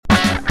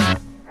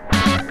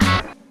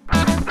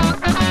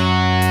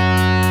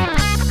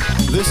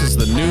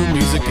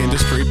Music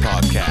Industry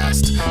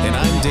Podcast, and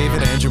I'm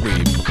David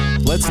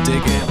Angeweeb. Let's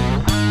dig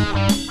in.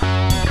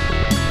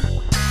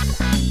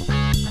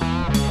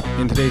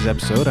 In today's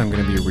episode, I'm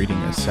going to be reading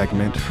a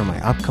segment from my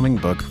upcoming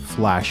book,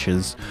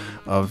 Flashes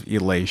of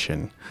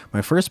Elation.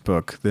 My first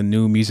book, The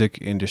New Music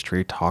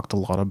Industry, talked a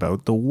lot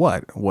about the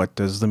what. What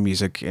does the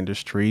music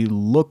industry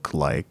look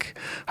like?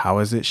 How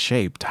is it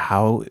shaped?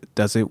 How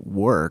does it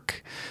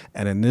work?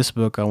 And in this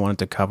book, I wanted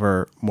to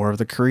cover more of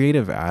the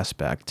creative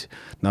aspect,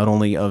 not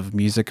only of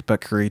music,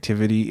 but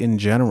creativity in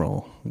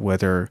general.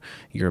 Whether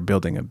you're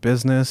building a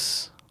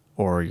business,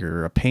 or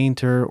you're a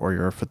painter, or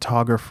you're a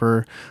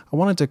photographer, I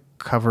wanted to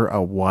cover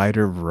a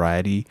wider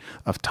variety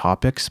of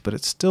topics, but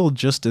it's still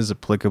just as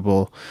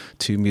applicable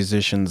to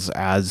musicians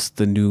as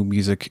the new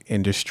music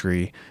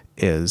industry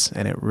is.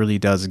 And it really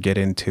does get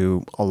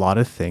into a lot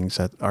of things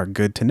that are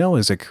good to know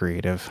as a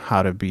creative: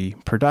 how to be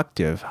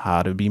productive,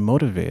 how to be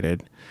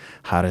motivated,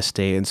 how to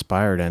stay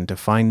inspired, and to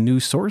find new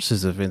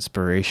sources of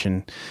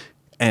inspiration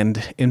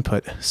and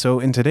input.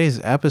 So in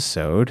today's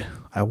episode,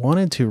 I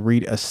wanted to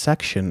read a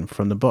section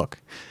from the book.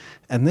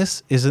 And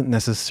this isn't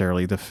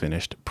necessarily the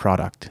finished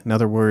product. In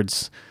other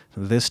words,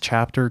 this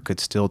chapter could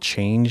still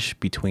change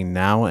between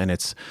now and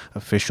its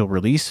official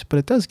release, but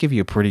it does give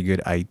you a pretty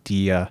good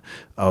idea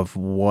of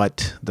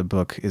what the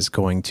book is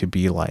going to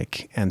be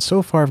like. And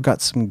so far, I've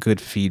got some good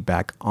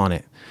feedback on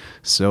it.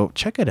 So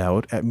check it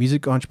out at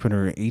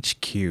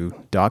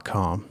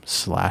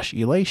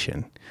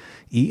musicentrepreneurhq.com/elation.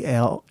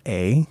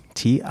 ELATION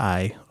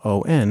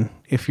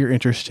if you're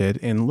interested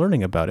in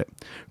learning about it.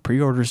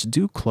 Pre-orders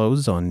do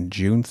close on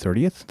June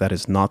 30th. That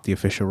is not the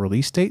official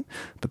release date,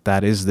 but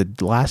that is the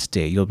last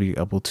day you'll be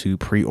able to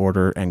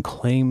pre-order and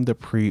claim the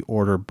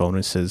pre-order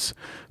bonuses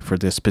for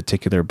this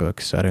particular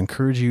book. So I'd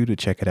encourage you to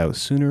check it out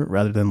sooner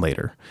rather than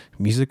later.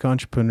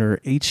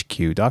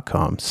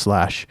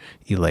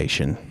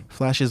 musicentrepreneurhq.com/elation.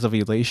 Flashes of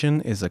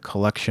Elation is a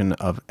collection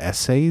of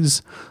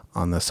essays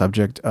on the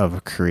subject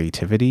of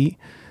creativity.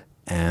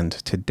 And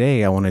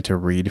today I wanted to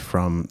read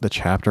from the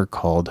chapter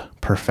called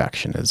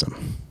Perfectionism.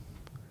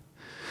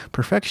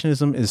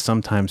 Perfectionism is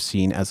sometimes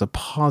seen as a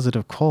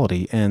positive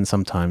quality and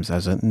sometimes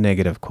as a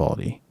negative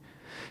quality.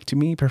 To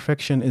me,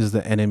 perfection is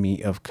the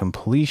enemy of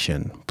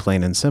completion,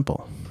 plain and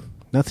simple.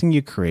 Nothing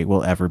you create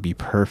will ever be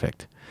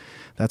perfect.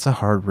 That's a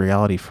hard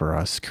reality for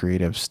us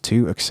creatives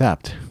to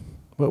accept.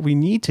 What we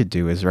need to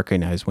do is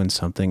recognize when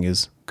something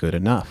is good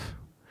enough.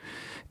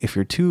 If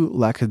you're too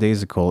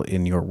lackadaisical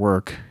in your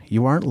work,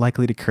 you aren't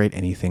likely to create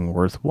anything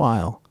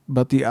worthwhile.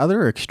 But the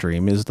other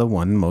extreme is the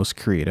one most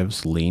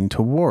creatives lean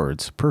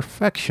towards: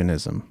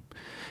 perfectionism.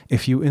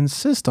 If you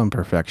insist on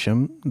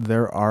perfection,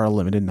 there are a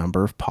limited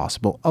number of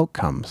possible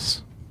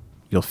outcomes.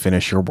 You'll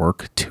finish your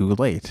work too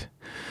late.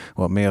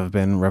 What may have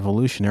been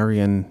revolutionary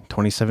in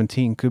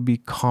 2017 could be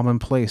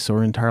commonplace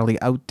or entirely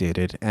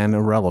outdated and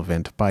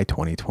irrelevant by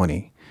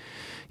 2020.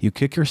 You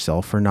kick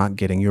yourself for not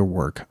getting your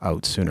work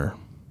out sooner.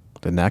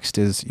 The next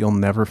is you'll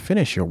never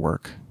finish your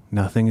work.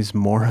 Nothing is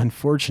more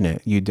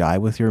unfortunate. You die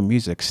with your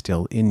music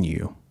still in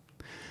you.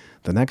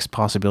 The next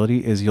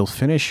possibility is you'll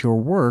finish your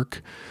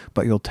work,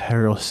 but you'll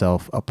tear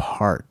yourself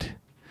apart.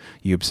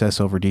 You obsess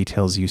over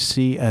details you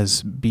see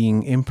as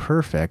being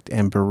imperfect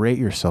and berate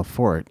yourself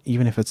for it,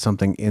 even if it's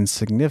something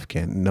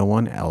insignificant no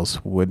one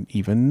else would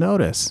even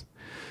notice.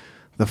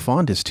 The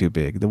font is too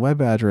big, the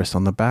web address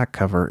on the back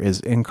cover is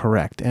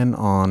incorrect, and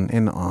on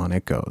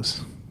it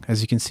goes.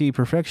 As you can see,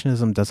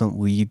 perfectionism doesn't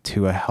lead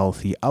to a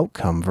healthy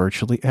outcome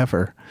virtually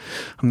ever.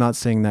 I'm not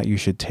saying that you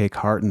should take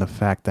heart in the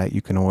fact that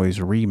you can always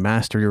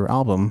remaster your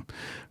album,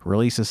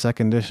 release a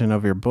second edition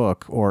of your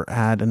book, or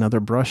add another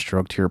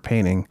brushstroke to your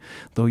painting,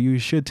 though you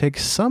should take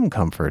some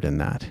comfort in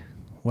that.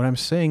 What I'm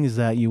saying is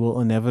that you will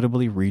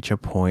inevitably reach a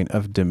point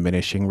of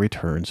diminishing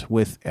returns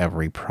with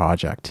every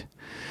project.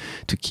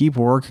 To keep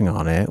working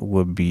on it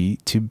would be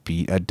to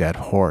beat a dead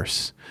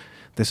horse.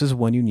 This is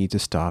when you need to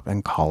stop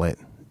and call it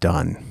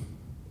done.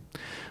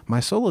 My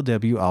solo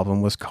debut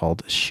album was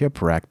called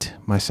Shipwrecked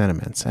My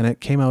Sentiments, and it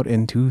came out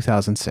in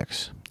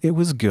 2006. It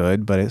was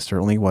good, but it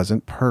certainly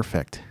wasn't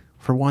perfect.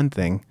 For one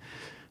thing,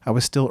 I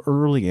was still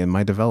early in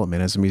my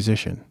development as a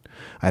musician.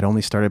 I'd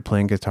only started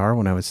playing guitar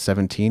when I was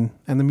 17,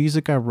 and the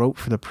music I wrote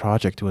for the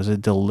project was a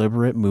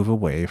deliberate move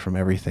away from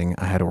everything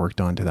I had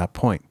worked on to that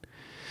point.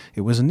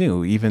 It was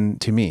new, even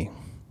to me.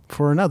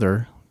 For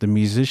another, the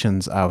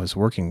musicians I was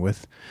working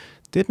with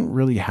didn't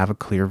really have a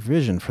clear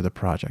vision for the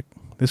project.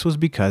 This was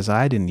because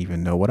I didn't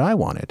even know what I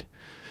wanted.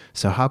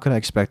 So how could I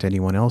expect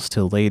anyone else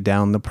to lay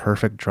down the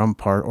perfect drum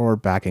part or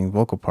backing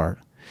vocal part?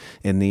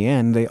 In the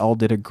end, they all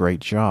did a great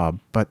job,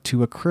 but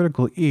to a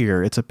critical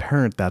ear, it's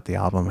apparent that the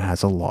album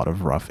has a lot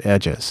of rough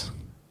edges.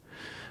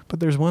 But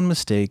there's one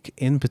mistake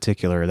in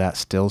particular that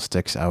still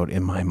sticks out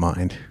in my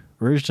mind.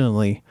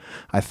 Originally,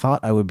 I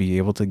thought I would be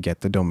able to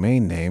get the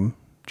domain name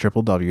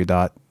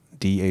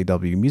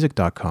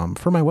www.dawmusic.com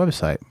for my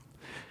website.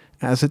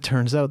 As it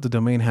turns out, the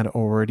domain had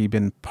already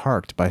been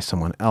parked by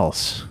someone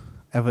else.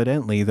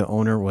 Evidently, the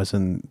owner was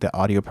in the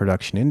audio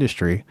production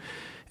industry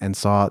and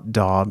saw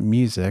DAW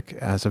music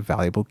as a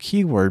valuable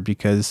keyword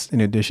because, in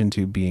addition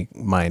to being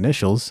my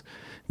initials,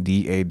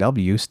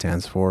 DAW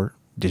stands for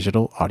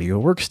Digital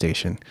Audio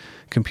Workstation,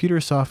 computer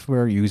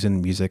software used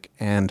in music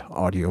and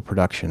audio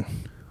production.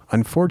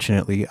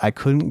 Unfortunately, I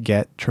couldn't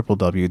get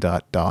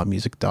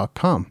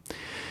www.dawmusic.com,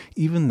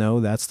 even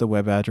though that's the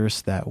web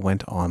address that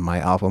went on my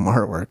album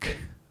artwork.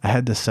 I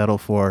had to settle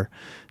for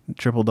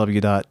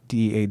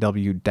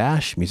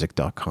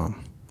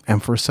www.daw-music.com.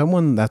 And for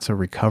someone that's a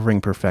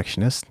recovering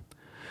perfectionist,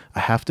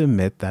 I have to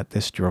admit that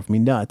this drove me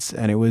nuts,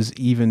 and it was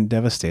even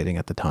devastating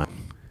at the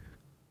time.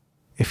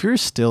 If you're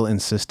still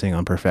insisting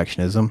on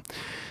perfectionism,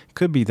 it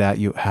could be that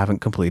you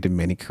haven't completed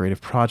many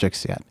creative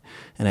projects yet,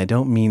 and I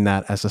don't mean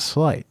that as a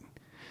slight.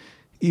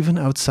 Even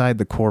outside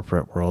the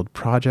corporate world,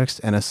 projects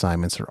and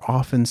assignments are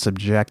often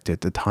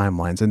subjected to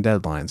timelines and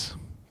deadlines.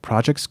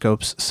 Project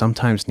scopes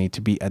sometimes need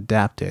to be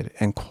adapted,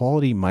 and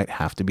quality might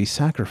have to be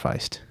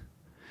sacrificed.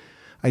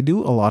 I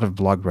do a lot of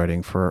blog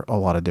writing for a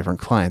lot of different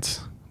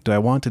clients. Do I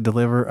want to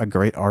deliver a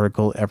great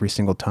article every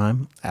single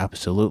time?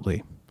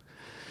 Absolutely.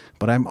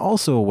 But I'm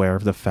also aware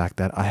of the fact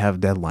that I have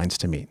deadlines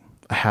to meet.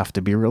 I have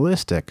to be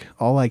realistic.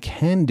 All I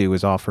can do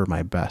is offer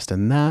my best,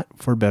 and that,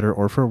 for better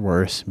or for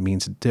worse,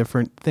 means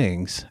different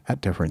things at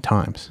different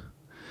times.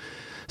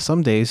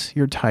 Some days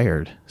you're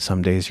tired.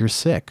 Some days you're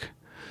sick.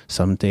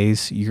 Some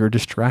days you're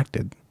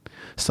distracted.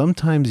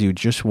 Sometimes you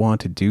just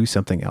want to do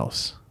something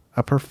else.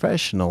 A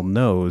professional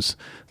knows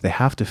they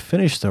have to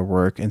finish their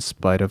work in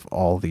spite of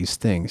all these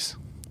things.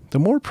 The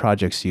more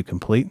projects you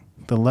complete,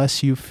 the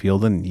less you feel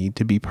the need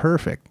to be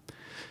perfect.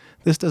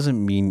 This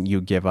doesn't mean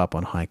you give up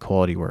on high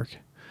quality work.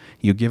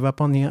 You give up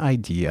on the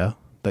idea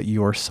that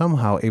you are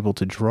somehow able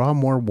to draw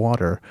more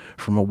water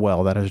from a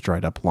well that has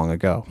dried up long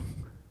ago.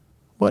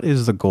 What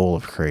is the goal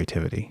of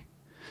creativity?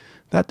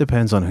 That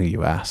depends on who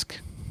you ask.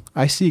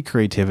 I see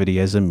creativity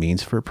as a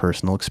means for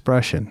personal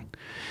expression.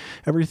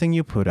 Everything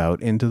you put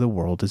out into the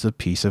world is a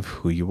piece of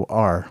who you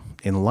are.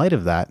 In light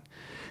of that,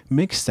 it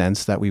makes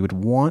sense that we would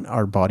want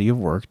our body of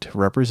work to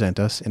represent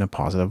us in a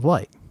positive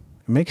light.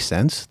 It makes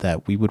sense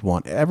that we would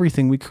want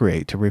everything we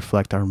create to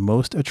reflect our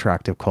most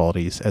attractive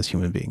qualities as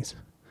human beings.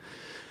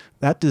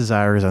 That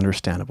desire is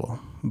understandable,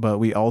 but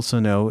we also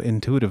know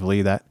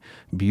intuitively that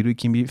beauty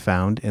can be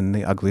found in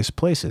the ugliest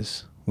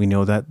places. We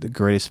know that the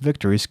greatest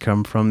victories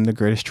come from the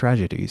greatest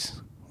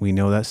tragedies. We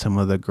know that some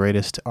of the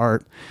greatest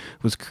art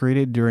was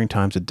created during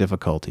times of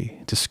difficulty,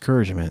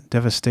 discouragement,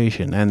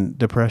 devastation, and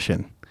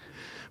depression.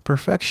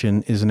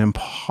 Perfection is an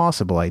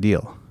impossible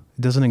ideal.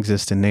 It doesn't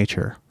exist in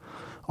nature.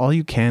 All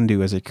you can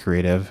do as a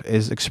creative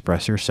is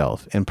express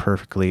yourself in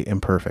perfectly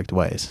imperfect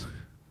ways.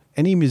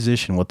 Any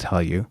musician will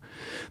tell you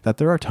that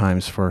there are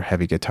times for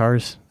heavy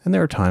guitars and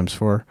there are times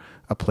for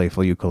a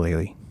playful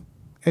ukulele.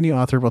 Any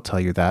author will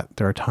tell you that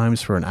there are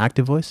times for an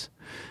active voice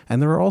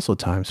and there are also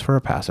times for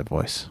a passive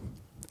voice.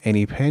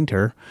 Any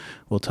painter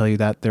will tell you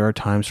that there are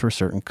times for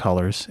certain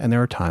colors and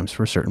there are times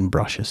for certain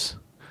brushes.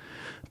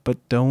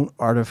 But don't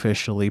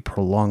artificially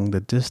prolong the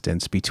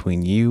distance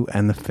between you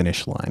and the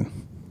finish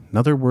line.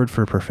 Another word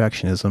for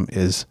perfectionism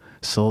is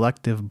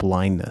selective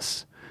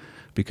blindness,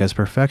 because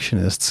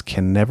perfectionists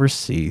can never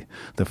see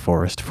the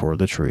forest for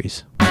the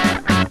trees.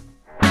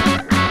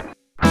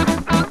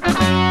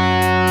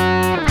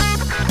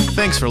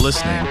 Thanks for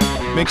listening.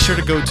 Make sure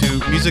to go to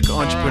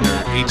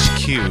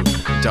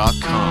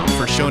musicentrepreneurhq.com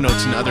for show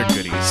notes and other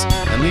goodies,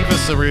 and leave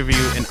us a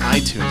review in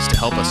iTunes to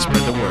help us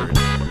spread the word.